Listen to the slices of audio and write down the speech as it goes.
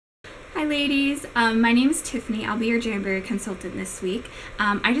ladies. My name is Tiffany. I'll be your Jamberry consultant this week.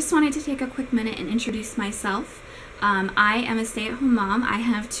 I just wanted to take a quick minute and introduce myself. I am a stay-at-home mom. I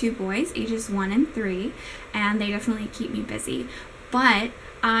have two boys, ages 1 and 3, and they definitely keep me busy. But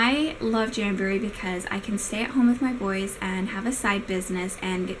I love Jamberry because I can stay at home with my boys and have a side business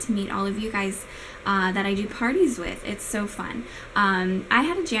and get to meet all of you guys that I do parties with. It's so fun. I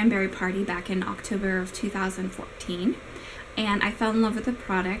had a Jamberry party back in October of 2014. And I fell in love with the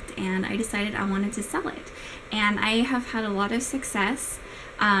product and I decided I wanted to sell it. And I have had a lot of success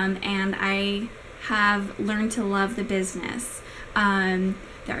and I have learned to love the business. There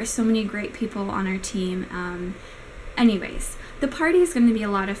are so many great people on our team. Anyways, the party is going to be a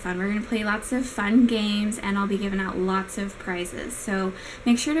lot of fun. We're going to play lots of fun games and I'll be giving out lots of prizes. So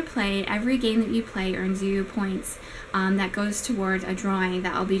make sure to play. Every game that you play earns you points that goes towards a drawing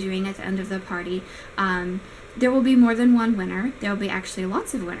that I'll be doing at the end of the party. There will be more than one winner. There will be actually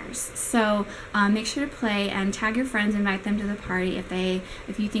lots of winners. So make sure to play and tag your friends, invite them to the party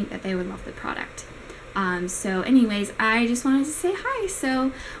if you think that they would love the product. So anyways, I just wanted to say hi.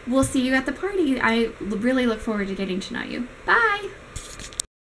 So we'll see you at the party. I really look forward to getting to know you. Bye!